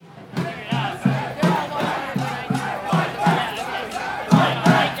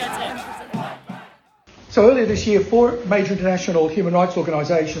So earlier this year, 4 major international human rights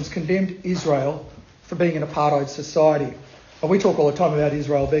organisations condemned Israel for being an apartheid society. And we talk all the time about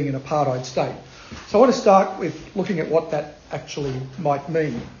Israel being an apartheid state. So I want to start with looking at what that actually might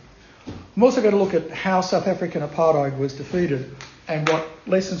mean. I'm also going to look at how South African apartheid was defeated and what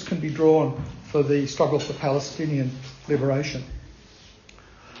lessons can be drawn for the struggle for Palestinian liberation.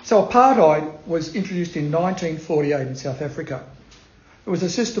 So apartheid was introduced in 1948 in South Africa. It was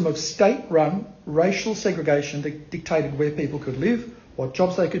a system of state-run racial segregation that dictated where people could live, what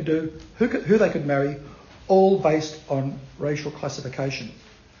jobs they could do, who they could marry, all based on racial classification.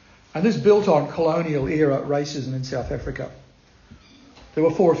 And this built on colonial era racism in South Africa. There were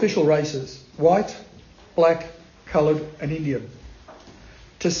 4 official races: white, black, coloured and Indian.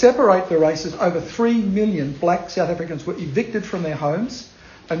 To separate the races, over 3 million black South Africans were evicted from their homes,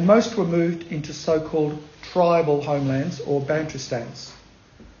 and most were moved into so-called tribal homelands or Bantustans.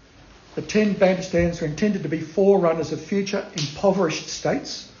 The 10 Bantustans were intended to be forerunners of future impoverished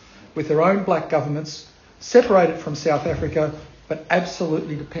states with their own black governments, separated from South Africa but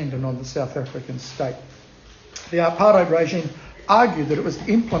absolutely dependent on the South African state. The apartheid regime argued that it was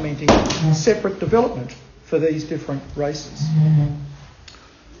implementing separate development for these different races.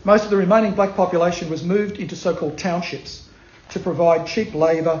 Most of the remaining black population was moved into so-called townships to provide cheap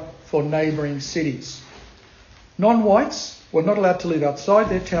labour for neighbouring cities. Non-whites were not allowed to live outside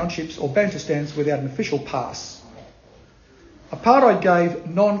their townships or Bantustans without an official pass. Apartheid gave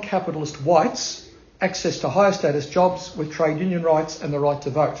non-capitalist whites access to higher status jobs with trade union rights and the right to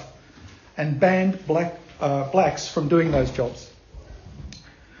vote, and banned blacks from doing those jobs.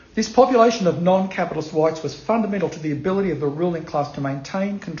 This population of non-capitalist whites was fundamental to the ability of the ruling class to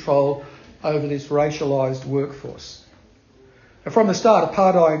maintain control over this racialised workforce. And from the start,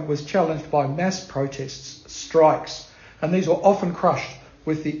 apartheid was challenged by mass protests, strikes, and these were often crushed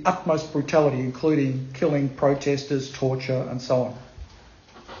with the utmost brutality, including killing protesters, torture, and so on.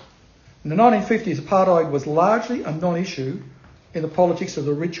 In the 1950s, apartheid was largely a non-issue in the politics of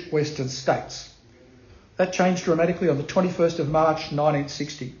the rich Western states. That changed dramatically on the 21st of March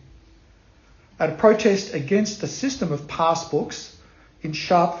 1960. At a protest against the system of passbooks in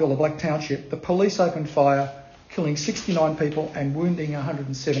Sharpeville, a black township, the police opened fire, killing 69 people and wounding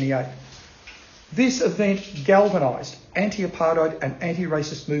 178. This event galvanised anti-apartheid and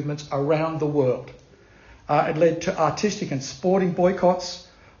anti-racist movements around the world. It led to artistic and sporting boycotts,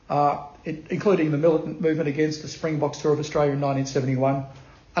 including the militant movement against the Springboks tour of Australia in 1971,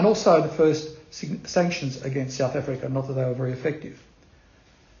 and also the first sanctions against South Africa, not that they were very effective.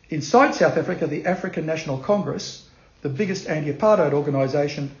 Inside South Africa, the African National Congress, the biggest anti-apartheid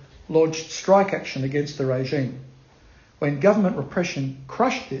organisation, launched strike action against the regime. When government repression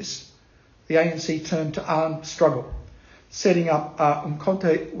crushed this, the ANC turned to armed struggle, setting up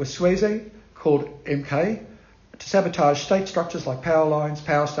Umkhonto weSizwe, called MK, to sabotage state structures like power lines,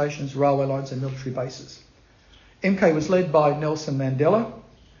 power stations, railway lines and military bases. MK was led by Nelson Mandela.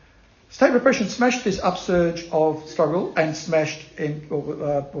 State repression smashed this upsurge of struggle and smashed MK,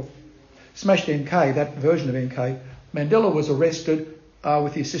 that version of MK. Mandela was arrested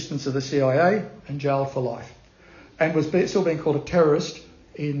with the assistance of the CIA and jailed for life, and was still being called a terrorist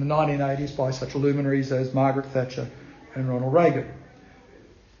in the 1980s by such luminaries as Margaret Thatcher and Ronald Reagan.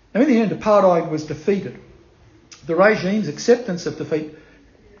 Now, in the end, apartheid was defeated. The regime's acceptance of defeat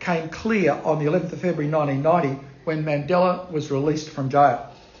came clear on the 11th of February 1990 when Mandela was released from jail.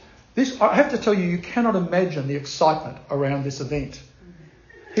 This, I have to tell you, you cannot imagine the excitement around this event.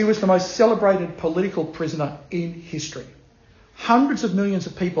 He was the most celebrated political prisoner in history. Hundreds of millions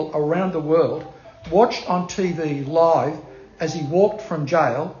of people around the world watched on TV live as he walked from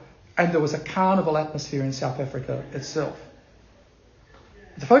jail, and there was a carnival atmosphere in South Africa itself.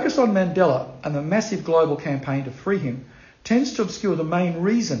 The focus on Mandela and the massive global campaign to free him tends to obscure the main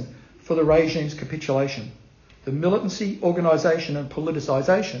reason for the regime's capitulation: the militancy, organisation and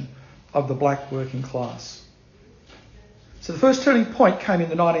politicisation of the black working class. So the first turning point came in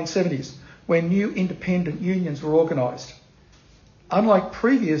the 1970s when new independent unions were organised. Unlike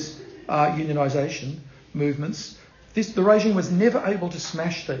previous unionisation movements, the regime was never able to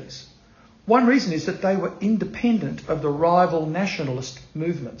smash these. One reason is that they were independent of the rival nationalist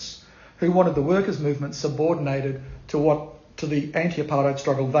movements who wanted the workers' movement subordinated to the anti-apartheid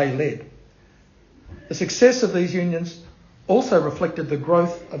struggle they led. The success of these unions also reflected the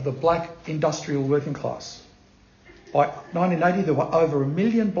growth of the black industrial working class. By 1980, there were over 1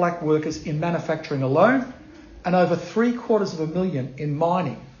 million black workers in manufacturing alone and over 750,000 in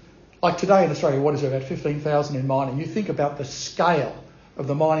mining. Like today in Australia, what is there, about 15,000 in mining? You think about the scale of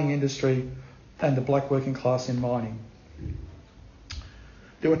the mining industry and the black working class in mining.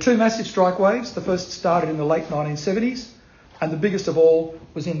 There were two massive strike waves. The first started in the late 1970s, and the biggest of all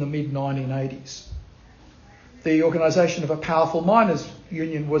was in the mid-1980s. The organisation of a powerful miners'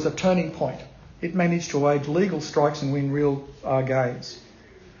 union was a turning point. It managed to wage legal strikes and win real gains.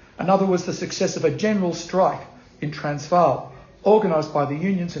 Another was the success of a general strike in Transvaal, organised by the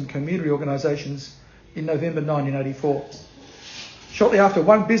unions and community organisations in November 1984. Shortly after,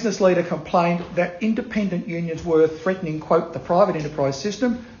 one business leader complained that independent unions were threatening, quote, the private enterprise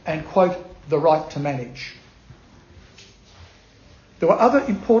system and, quote, the right to manage. There were other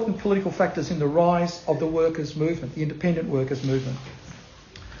important political factors in the rise of the workers' movement, the independent workers' movement.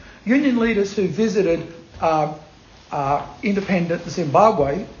 Union leaders who visited independent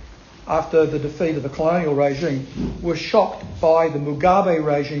Zimbabwe after the defeat of the colonial regime were shocked by the Mugabe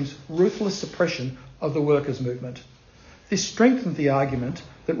regime's ruthless suppression of the workers' movement. This strengthened the argument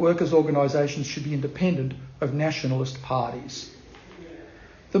that workers' organisations should be independent of nationalist parties.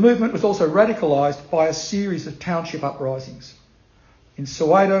 The movement was also radicalised by a series of township uprisings. In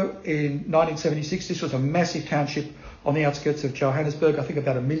Soweto in 1976, this was a massive township on the outskirts of Johannesburg. I think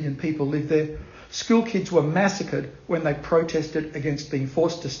about 1 million people lived there. School kids were massacred when they protested against being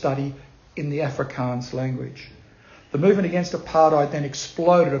forced to study in the Afrikaans language. The movement against apartheid then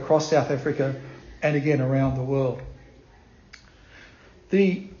exploded across South Africa and again around the world.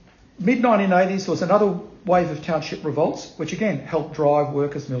 The mid-1980s was another wave of township revolts, which again helped drive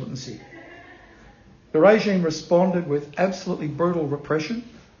workers' militancy. The regime responded with absolutely brutal repression,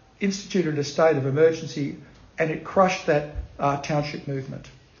 instituted a state of emergency, and it crushed that township movement.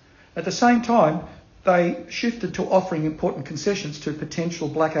 At the same time, they shifted to offering important concessions to potential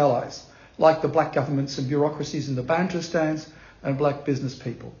black allies, like the black governments and bureaucracies in the Bantustans and black business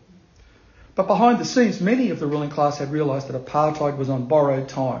people. But behind the scenes, many of the ruling class had realised that apartheid was on borrowed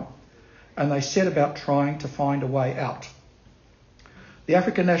time, and they set about trying to find a way out. The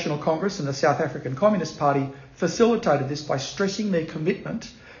African National Congress and the South African Communist Party facilitated this by stressing their commitment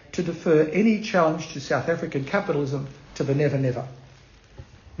to defer any challenge to South African capitalism to the never-never,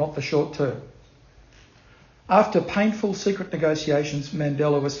 not the short term. After painful secret negotiations,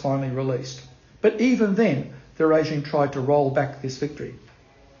 Mandela was finally released. But even then, the regime tried to roll back this victory.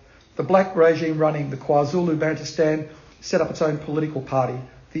 The black regime running the KwaZulu Bantustan set up its own political party,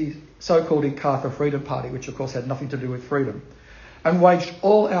 the so-called Inkatha Freedom Party, which of course had nothing to do with freedom, and waged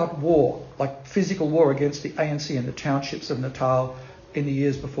all-out war, like physical war, against the ANC and the townships of Natal in the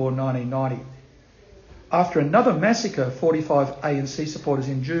years before 1990. After another massacre of 45 ANC supporters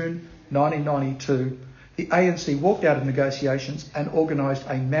in June 1992, the ANC walked out of negotiations and organised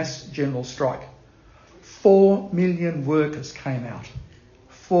a mass general strike. 4 million workers came out.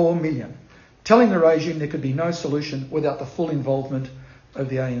 4 million, telling the regime there could be no solution without the full involvement of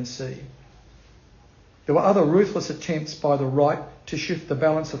the ANC. There were other ruthless attempts by the right to shift the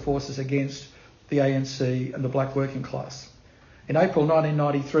balance of forces against the ANC and the black working class. In April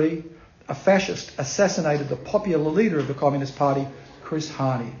 1993, a fascist assassinated the popular leader of the Communist Party, Chris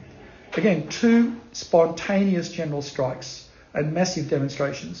Hani. Again, two spontaneous general strikes and massive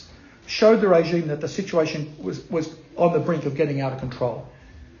demonstrations showed the regime that the situation was on the brink of getting out of control.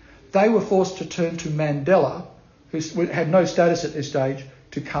 They were forced to turn to Mandela, who had no status at this stage,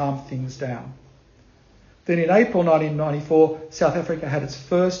 to calm things down. Then in April 1994, South Africa had its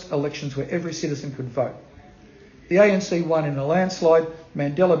first elections where every citizen could vote. The ANC won in a landslide,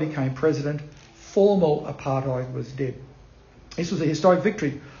 Mandela became president, formal apartheid was dead. This was a historic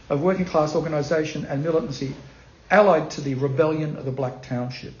victory of working class organisation and militancy, allied to the rebellion of the black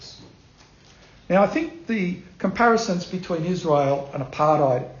townships. Now I think the comparisons between Israel and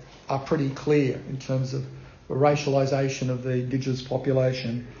apartheid are pretty clear in terms of the racialisation of the indigenous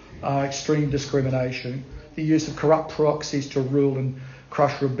population, extreme discrimination, the use of corrupt proxies to rule and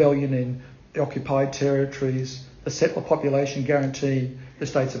crush rebellion in the occupied territories, the settler population guaranteeing the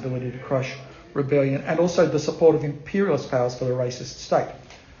state's ability to crush rebellion, and also the support of imperialist powers for the racist state.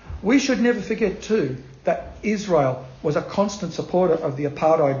 We should never forget too that Israel was a constant supporter of the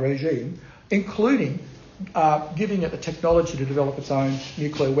apartheid regime, including giving it the technology to develop its own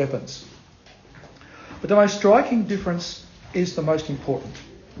nuclear weapons. But the most striking difference is the most important.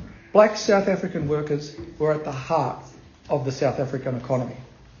 Black South African workers were at the heart of the South African economy.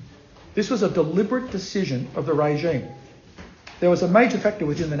 This was a deliberate decision of the regime. There was a major factor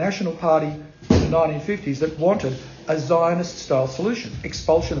within the National Party in the 1950s that wanted a Zionist-style solution,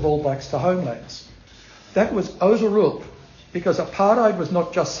 expulsion of all blacks to homelands. That was overruled because apartheid was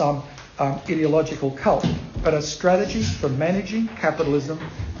not just some ideological cult, but a strategy for managing capitalism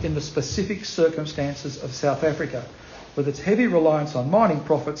in the specific circumstances of South Africa, with its heavy reliance on mining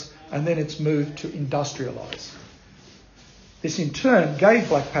profits and then its move to industrialise. This in turn gave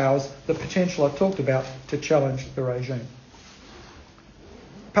black powers the potential I talked about to challenge the regime.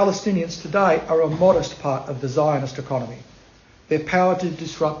 Palestinians today are a modest part of the Zionist economy. Their power to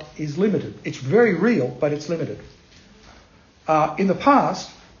disrupt is limited. It's very real, but it's limited. In the past,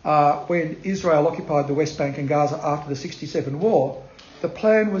 when Israel occupied the West Bank and Gaza after the 1967 war, the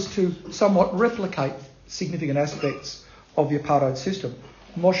plan was to somewhat replicate significant aspects of the apartheid system.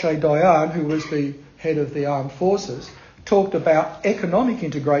 Moshe Dayan, who was the head of the armed forces, talked about economic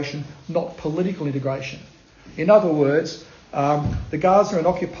integration, not political integration. In other words, the Gaza and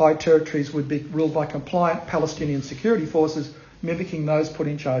occupied territories would be ruled by compliant Palestinian security forces, mimicking those put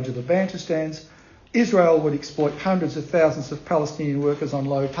in charge of the Bantustans. Israel would exploit hundreds of thousands of Palestinian workers on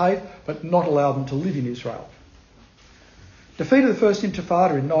low pay, but not allow them to live in Israel. Defeat of the First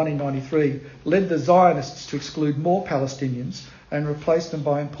Intifada in 1993 led the Zionists to exclude more Palestinians and replace them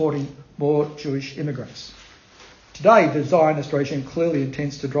by importing more Jewish immigrants. Today, the Zionist regime clearly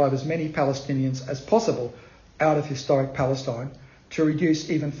intends to drive as many Palestinians as possible out of historic Palestine to reduce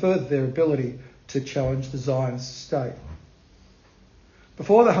even further their ability to challenge the Zionist state.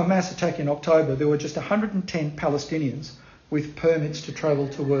 Before the Hamas attack in October, there were just 110 Palestinians with permits to travel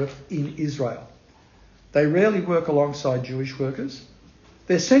to work in Israel. They rarely work alongside Jewish workers.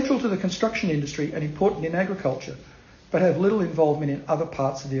 They're central to the construction industry and important in agriculture, but have little involvement in other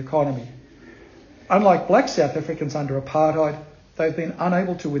parts of the economy. Unlike black South Africans under apartheid, they've been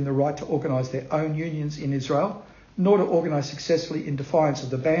unable to win the right to organise their own unions in Israel, nor to organise successfully in defiance of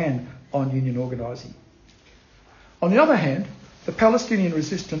the ban on union organising. On the other hand, the Palestinian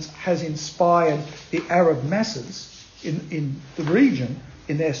resistance has inspired the Arab masses in the region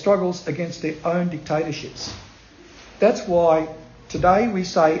in their struggles against their own dictatorships. That's why today we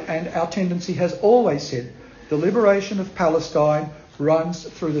say, and our tendency has always said, the liberation of Palestine runs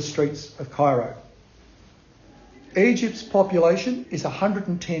through the streets of Cairo. Egypt's population is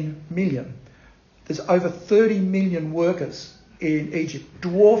 110 million. There's over 30 million workers in Egypt,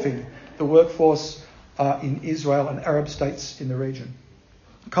 dwarfing the workforce in Israel and Arab states in the region.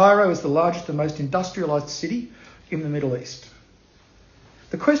 Cairo is the largest and most industrialised city in the Middle East.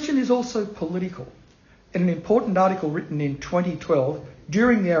 The question is also political. In an important article written in 2012,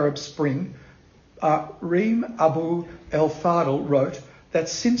 during the Arab Spring, Reem Abu El-Fadl wrote that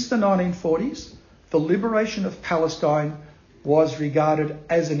since the 1940s, the liberation of Palestine was regarded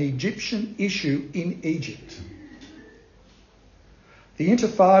as an Egyptian issue in Egypt. The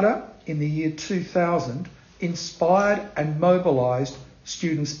Intifada in the year 2000 inspired and mobilised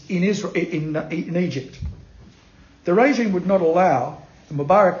students in Egypt. The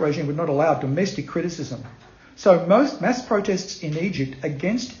Mubarak regime would not allow domestic criticism. So most mass protests in Egypt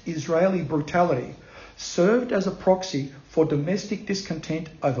against Israeli brutality served as a proxy for domestic discontent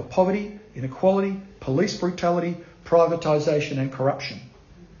over poverty, inequality, police brutality, privatisation and corruption.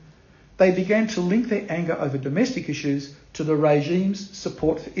 They began to link their anger over domestic issues to the regime's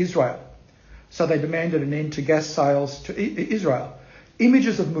support for Israel. So they demanded an end to gas sales to Israel.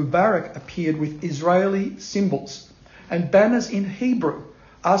 Images of Mubarak appeared with Israeli symbols and banners in Hebrew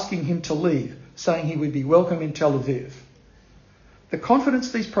asking him to leave, saying he would be welcome in Tel Aviv. The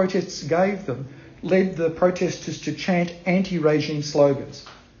confidence these protests gave them led the protesters to chant anti-regime slogans.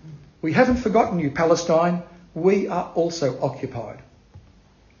 We haven't forgotten you, Palestine. We are also occupied.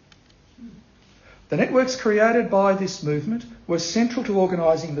 The networks created by this movement were central to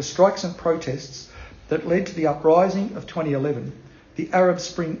organising the strikes and protests that led to the uprising of 2011, the Arab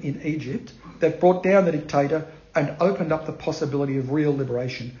Spring in Egypt, that brought down the dictator and opened up the possibility of real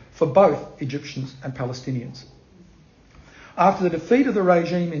liberation for both Egyptians and Palestinians. After the defeat of the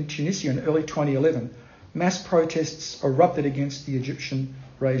regime in Tunisia in early 2011, mass protests erupted against the Egyptian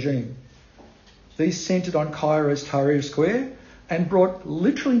regime. These centred on Cairo's Tahrir Square and brought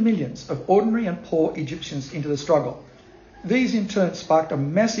literally millions of ordinary and poor Egyptians into the struggle. These in turn sparked a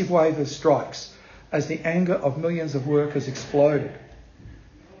massive wave of strikes as the anger of millions of workers exploded.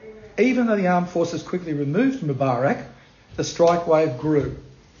 Even though the armed forces quickly removed Mubarak, the strike wave grew.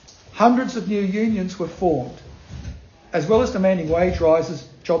 Hundreds of new unions were formed. As well as demanding wage rises,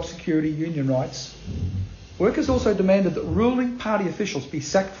 job security, union rights, workers also demanded that ruling party officials be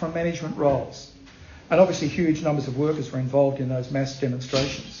sacked from management roles. And obviously huge numbers of workers were involved in those mass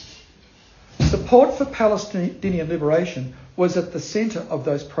demonstrations. Support for Palestinian liberation was at the centre of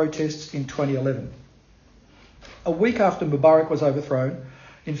those protests in 2011. A week after Mubarak was overthrown,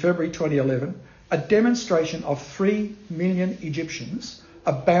 in February 2011, a demonstration of 3 million Egyptians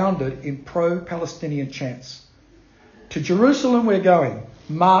abounded in pro-Palestinian chants. To Jerusalem we're going,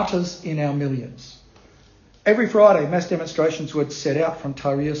 martyrs in our millions. Every Friday, mass demonstrations would set out from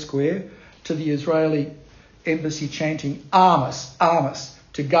Tahrir Square to the Israeli embassy chanting, "Arm us, arm us,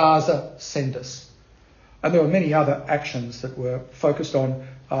 to Gaza, send us." And there were many other actions that were focused on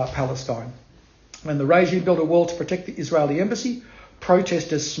Palestine. When the regime built a wall to protect the Israeli embassy,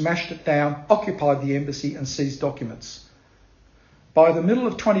 protesters smashed it down, occupied the embassy and seized documents. By the middle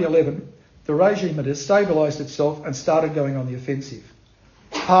of 2011, the regime had stabilised itself and started going on the offensive.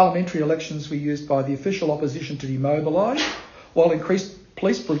 Parliamentary elections were used by the official opposition to demobilise, while increased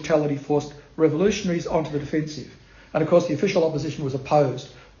police brutality forced revolutionaries onto the defensive. And of course, the official opposition was opposed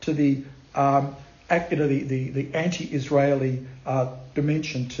to the anti-Israeli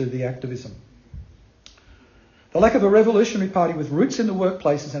dimension to the activism. The lack of a revolutionary party with roots in the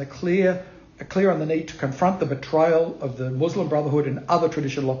workplaces and a clear on the need to confront the betrayal of the Muslim Brotherhood and other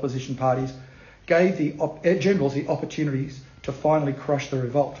traditional opposition parties gave the generals the opportunities to finally crush the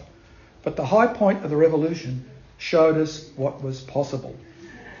revolt. But the high point of the revolution showed us what was possible.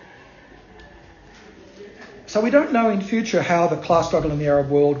 So we don't know in future how the class struggle in the Arab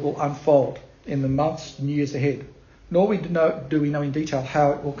world will unfold in the months and years ahead, nor do we know in detail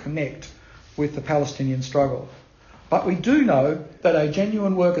how it will connect with the Palestinian struggle. But we do know that a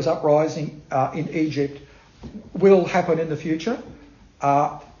genuine workers' uprising in Egypt will happen in the future.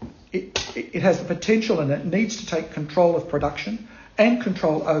 It has the potential and it needs to take control of production and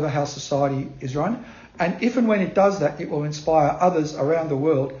control over how society is run. And if and when it does that, it will inspire others around the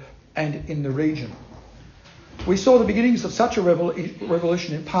world and in the region. We saw the beginnings of such a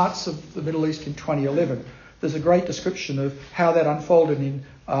revolution in parts of the Middle East in 2011. There's a great description of how that unfolded in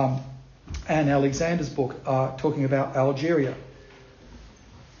Anne Alexander's book talking about Algeria.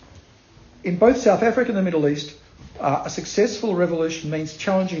 In both South Africa and the Middle East, a successful revolution means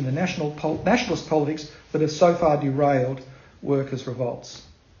challenging the nationalist politics that have so far derailed workers' revolts.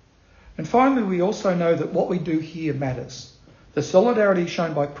 And finally, we also know that what we do here matters. The solidarity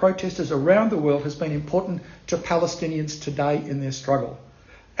shown by protesters around the world has been important to Palestinians today in their struggle,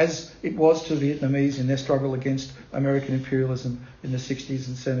 as it was to Vietnamese in their struggle against American imperialism in the 60s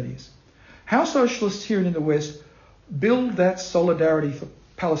and 70s. How socialists here and in the West build that solidarity for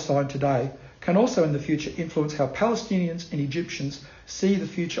Palestine today can also in the future influence how Palestinians and Egyptians see the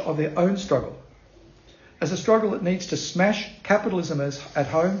future of their own struggle, as a struggle that needs to smash capitalism at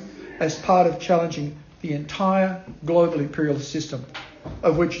home as part of challenging the entire global imperialist system,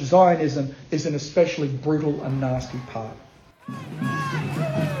 of which Zionism is an especially brutal and nasty part.